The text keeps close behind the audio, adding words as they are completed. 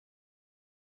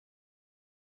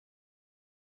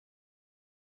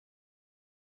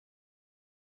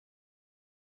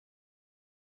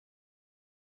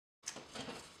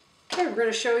Okay, we're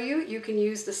going to show you, you can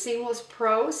use the Seamless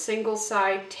Pro single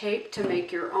side tape to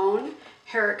make your own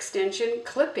hair extension,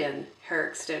 clip-in hair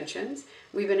extensions.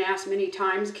 We've been asked many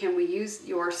times, can we use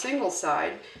your single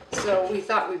side? So we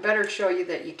thought we better show you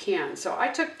that you can. So I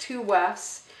took 2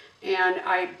 wefts and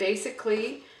I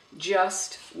basically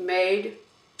just made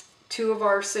 2 of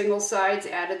our single sides,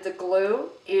 added the glue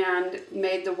and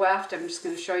made the weft. I'm just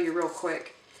going to show you real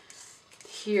quick.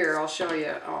 Here, I'll show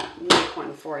you, I'll make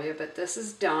one for you, but this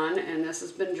is done and this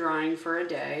has been drying for a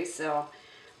day. So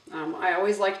I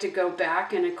always like to go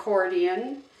back and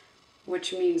accordion,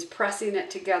 which means pressing it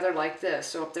together like this.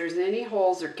 So if there's any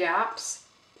holes or gaps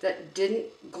that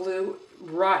didn't glue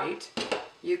right,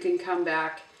 you can come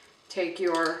back, take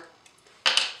your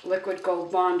liquid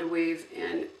gold bond to weave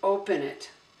and open it.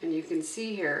 And you can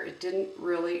see here, it didn't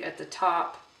really at the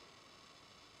top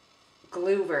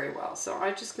glue very well. So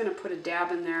I'm just going to put a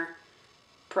dab in there,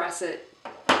 press it,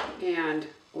 and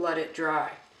let it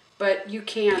dry. But you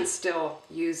can still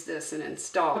use this and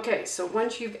install. Okay, so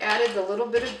once you've added the little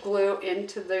bit of glue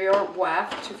into your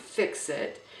weft to fix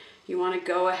it, you want to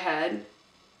go ahead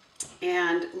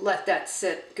and let that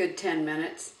sit good 10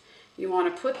 minutes. You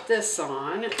want to put this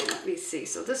on. Let me see.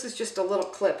 So this is just a little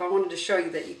clip. I wanted to show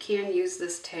you that you can use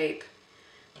this tape.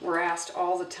 We're asked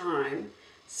all the time.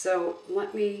 So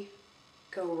let me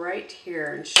go right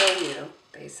here and show you,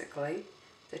 basically,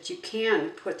 that you can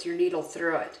put your needle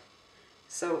through it.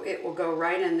 So it will go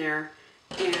right in there,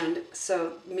 and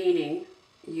so meaning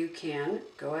you can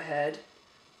go ahead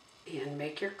and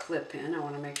make your clip in. I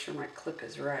want to make sure my clip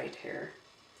is right here.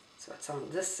 So it's on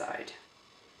this side.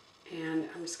 And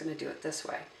I'm just going to do it this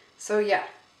way. So yeah,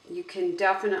 you can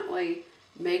definitely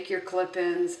make your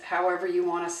clip-ins however you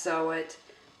want to sew it,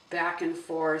 back and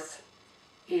forth.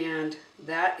 And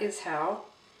that is how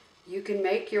you can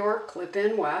make your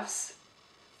clip-in wefts,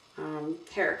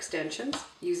 hair extensions,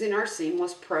 using our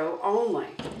Seamless Pro only.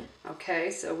 Okay,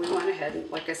 so we went ahead and,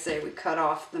 like I say, we cut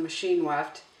off the machine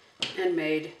weft and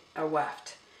made a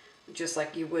weft, just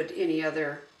like you would any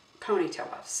other ponytail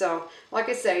weft. So, like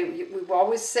I say, we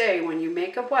always say when you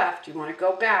make a weft, you want to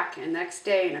go back and next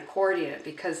day and accordion it,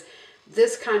 because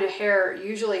this kind of hair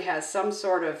usually has some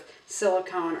sort of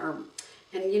silicone or,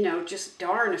 and you know, just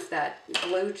darn if that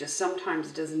glue just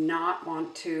sometimes does not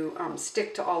want to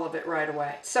stick to all of it right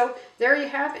away. So there you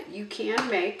have it. You can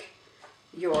make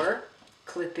your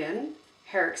clip-in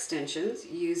hair extensions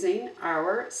using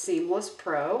our Seamless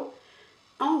Pro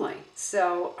only.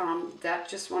 So that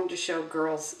just wanted to show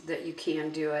girls that you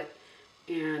can do it,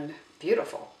 and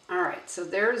beautiful. All right, so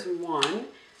there's one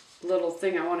little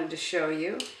thing I wanted to show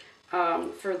you.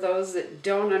 For those that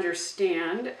don't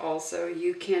understand, also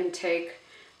you can take,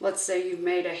 let's say you've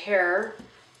made a hair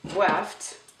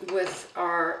weft with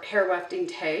our hair wefting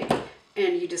tape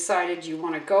and you decided you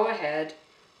want to go ahead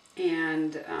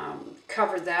and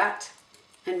cover that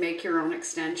and make your own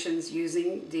extensions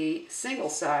using the single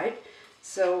side.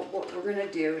 So what we're going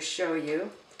to do is show you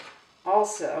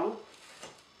also.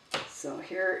 So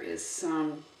here is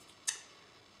some,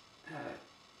 I'm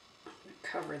going to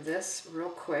cover this real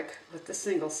quick with the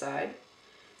single side.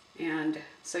 And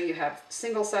so you have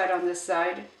single side on this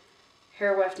side,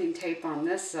 hair wefting tape on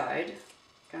this side.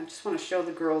 I just want to show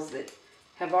the girls that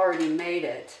have already made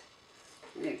it.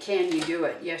 Can you do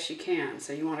it? Yes, you can.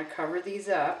 So you want to cover these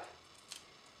up.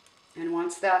 And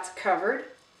once that's covered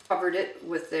it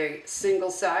with a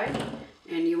single side,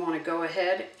 and you want to go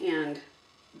ahead and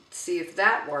see if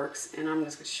that works. And I'm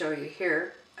just going to show you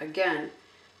here. Again,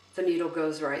 the needle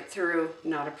goes right through,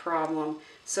 not a problem.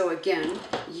 So again,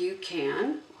 you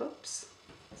can, whoops,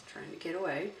 I was trying to get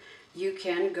away. You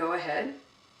can go ahead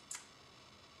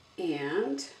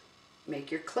and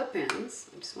make your clip-ins.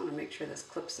 I just want to make sure this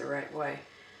clips the right way.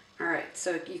 All right,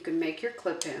 so you can make your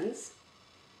clip-ins,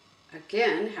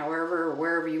 again, however,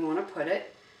 wherever you want to put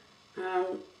it,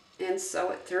 and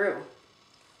sew it through.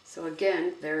 So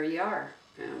again, there you are.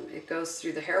 It goes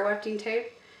through the hair wefting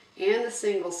tape and the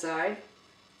single side,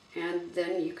 and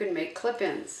then you can make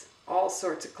clip-ins, all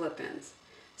sorts of clip-ins.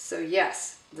 So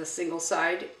yes, the single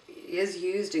side is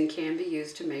used and can be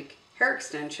used to make hair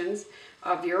extensions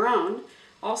of your own.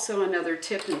 Also, another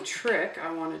tip and trick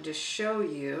I wanted to show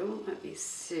you. Let me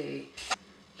see.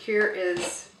 Here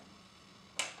is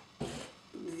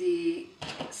the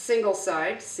single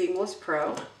side Seamless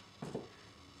Pro.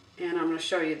 And I'm going to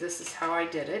show you, this is how I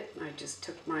did it. I just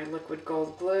took my liquid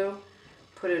gold glue,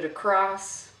 put it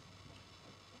across,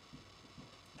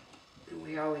 and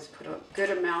we always put a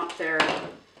good amount there.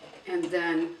 And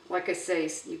then, like I say,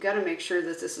 you got to make sure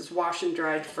that this is wash and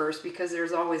dried first, because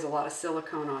there's always a lot of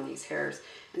silicone on these hairs,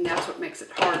 and that's what makes it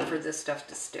hard for this stuff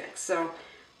to stick. So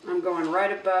I'm going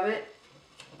right above it,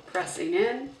 pressing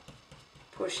in,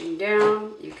 pushing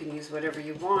down. You can use whatever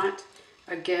you want.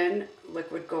 Again,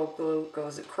 liquid gold glue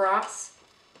goes across.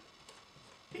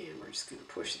 And we're just going to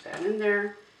push that in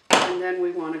there. And then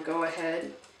we want to go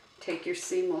ahead, take your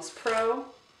Seamless Pro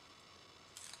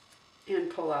and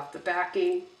pull off the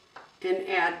backing and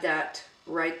add that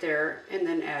right there, and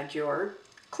then add your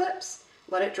clips.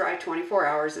 Let it dry 24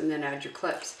 hours and then add your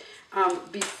clips.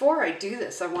 Before I do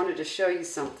this, I wanted to show you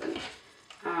something.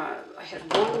 I had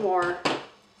one more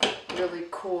really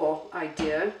cool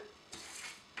idea.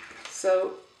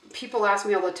 So people ask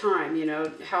me all the time, you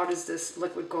know, how does this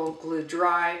liquid gold glue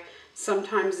dry?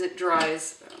 Sometimes it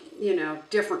dries, you know,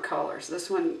 different colors. This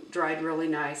one dried really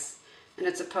nice, and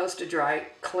it's supposed to dry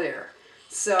clear.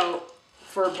 So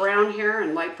for brown hair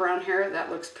and light brown hair, that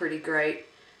looks pretty great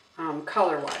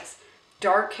color-wise.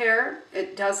 Dark hair,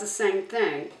 it does the same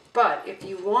thing, but if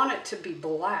you want it to be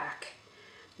black,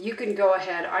 you can go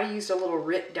ahead. I used a little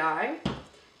RIT dye,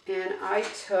 and I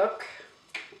took,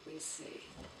 let me see,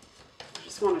 I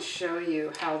just want to show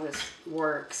you how this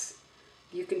works.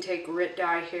 You can take RIT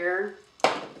dye here,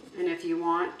 and if you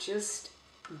want, just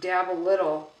dab a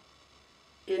little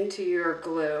into your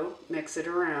glue, mix it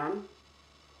around.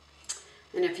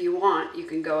 And if you want, you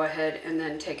can go ahead and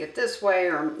then take it this way,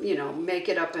 or, you know, make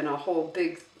it up in a whole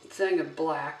big thing of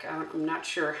black. I'm not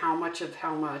sure how much of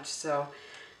how much, so,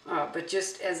 but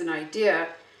just as an idea,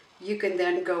 you can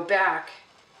then go back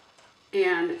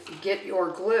and get your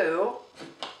glue,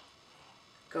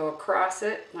 go across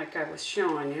it like I was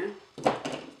showing you,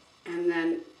 and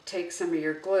then take some of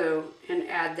your glue and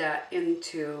add that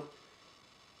into,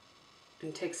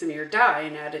 and take some of your dye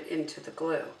and add it into the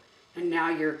glue. And now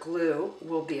your glue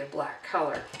will be a black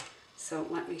color. So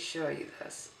let me show you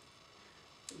this.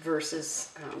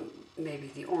 Versus maybe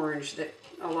the orange that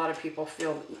a lot of people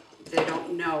feel they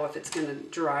don't know if it's going to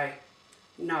dry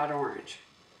not orange.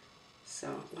 So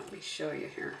let me show you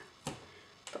here.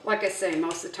 But like I say,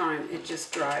 most of the time it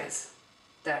just dries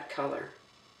that color.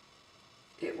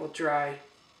 It will dry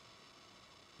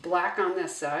black on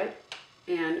this side,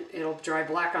 and it'll dry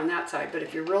black on that side. But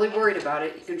if you're really worried about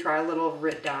it, you can try a little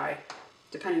RIT dye,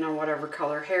 depending on whatever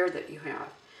color hair that you have.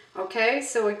 Okay,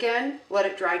 so again, let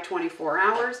it dry 24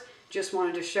 hours. Just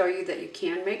wanted to show you that you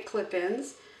can make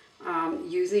clip-ins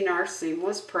using our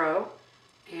Seamless Pro,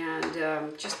 and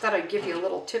just thought I'd give you a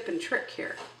little tip and trick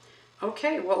here.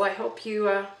 Okay, well, I hope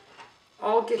you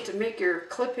all get to make your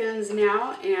clip-ins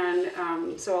now,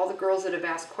 and so all the girls that have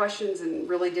asked questions and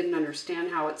really didn't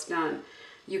understand how it's done,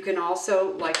 you can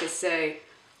also, like I say,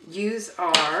 use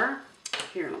our,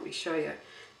 here, let me show you.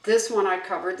 This one I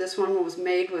covered. This one was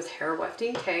made with hair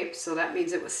wefting tape, so that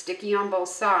means it was sticky on both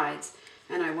sides.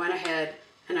 And I went ahead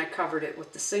and I covered it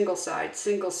with the single side,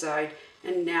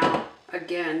 and now,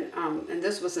 again, and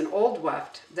this was an old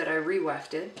weft that I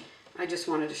re-wefted. I just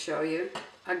wanted to show you.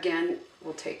 Again,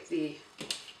 we'll take the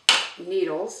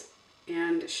needles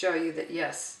and show you that,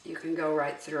 yes, you can go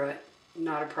right through it.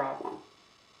 Not a problem.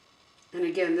 And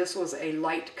again, this was a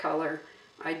light color.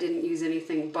 I didn't use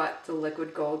anything but the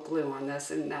liquid gold glue on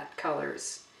this, and that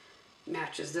colors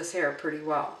matches this hair pretty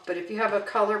well. But if you have a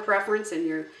color preference,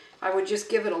 and I would just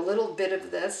give it a little bit of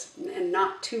this and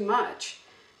not too much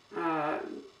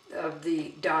of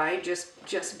the dye.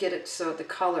 Just get it so the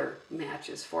color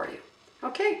matches for you.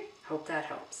 Okay, hope that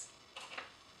helps.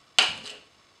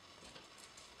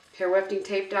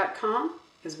 HairWeftingTape.com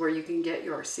is where you can get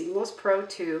your Seamless Pro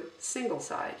 2 single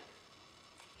side.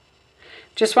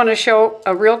 Just want to show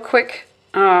a real quick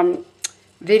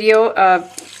video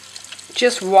of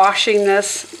just washing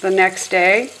this the next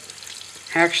day.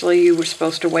 Actually, you were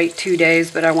supposed to wait 2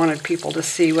 days, but I wanted people to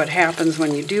see what happens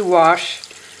when you do wash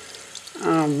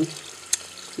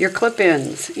your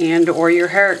clip-ins and or your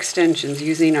hair extensions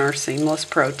using our Seamless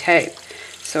Pro tape.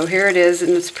 So here it is,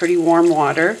 and it's pretty warm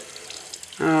water.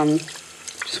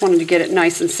 Just wanted to get it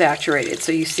nice and saturated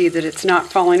so you see that it's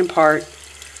not falling apart.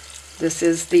 This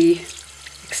is the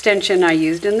extension I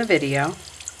used in the video.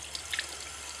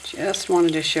 Just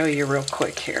wanted to show you real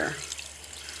quick here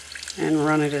and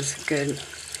run it as good.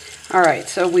 Alright,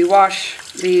 so we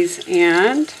wash these,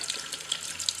 and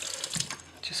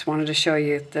just wanted to show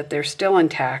you that they're still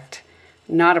intact.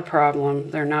 Not a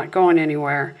problem. They're not going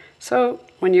anywhere. So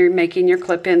when you're making your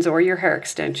clip-ins or your hair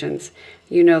extensions,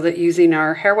 you know that using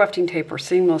our hair wefting tape or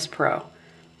Seamless Pro,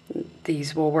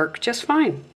 these will work just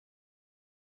fine.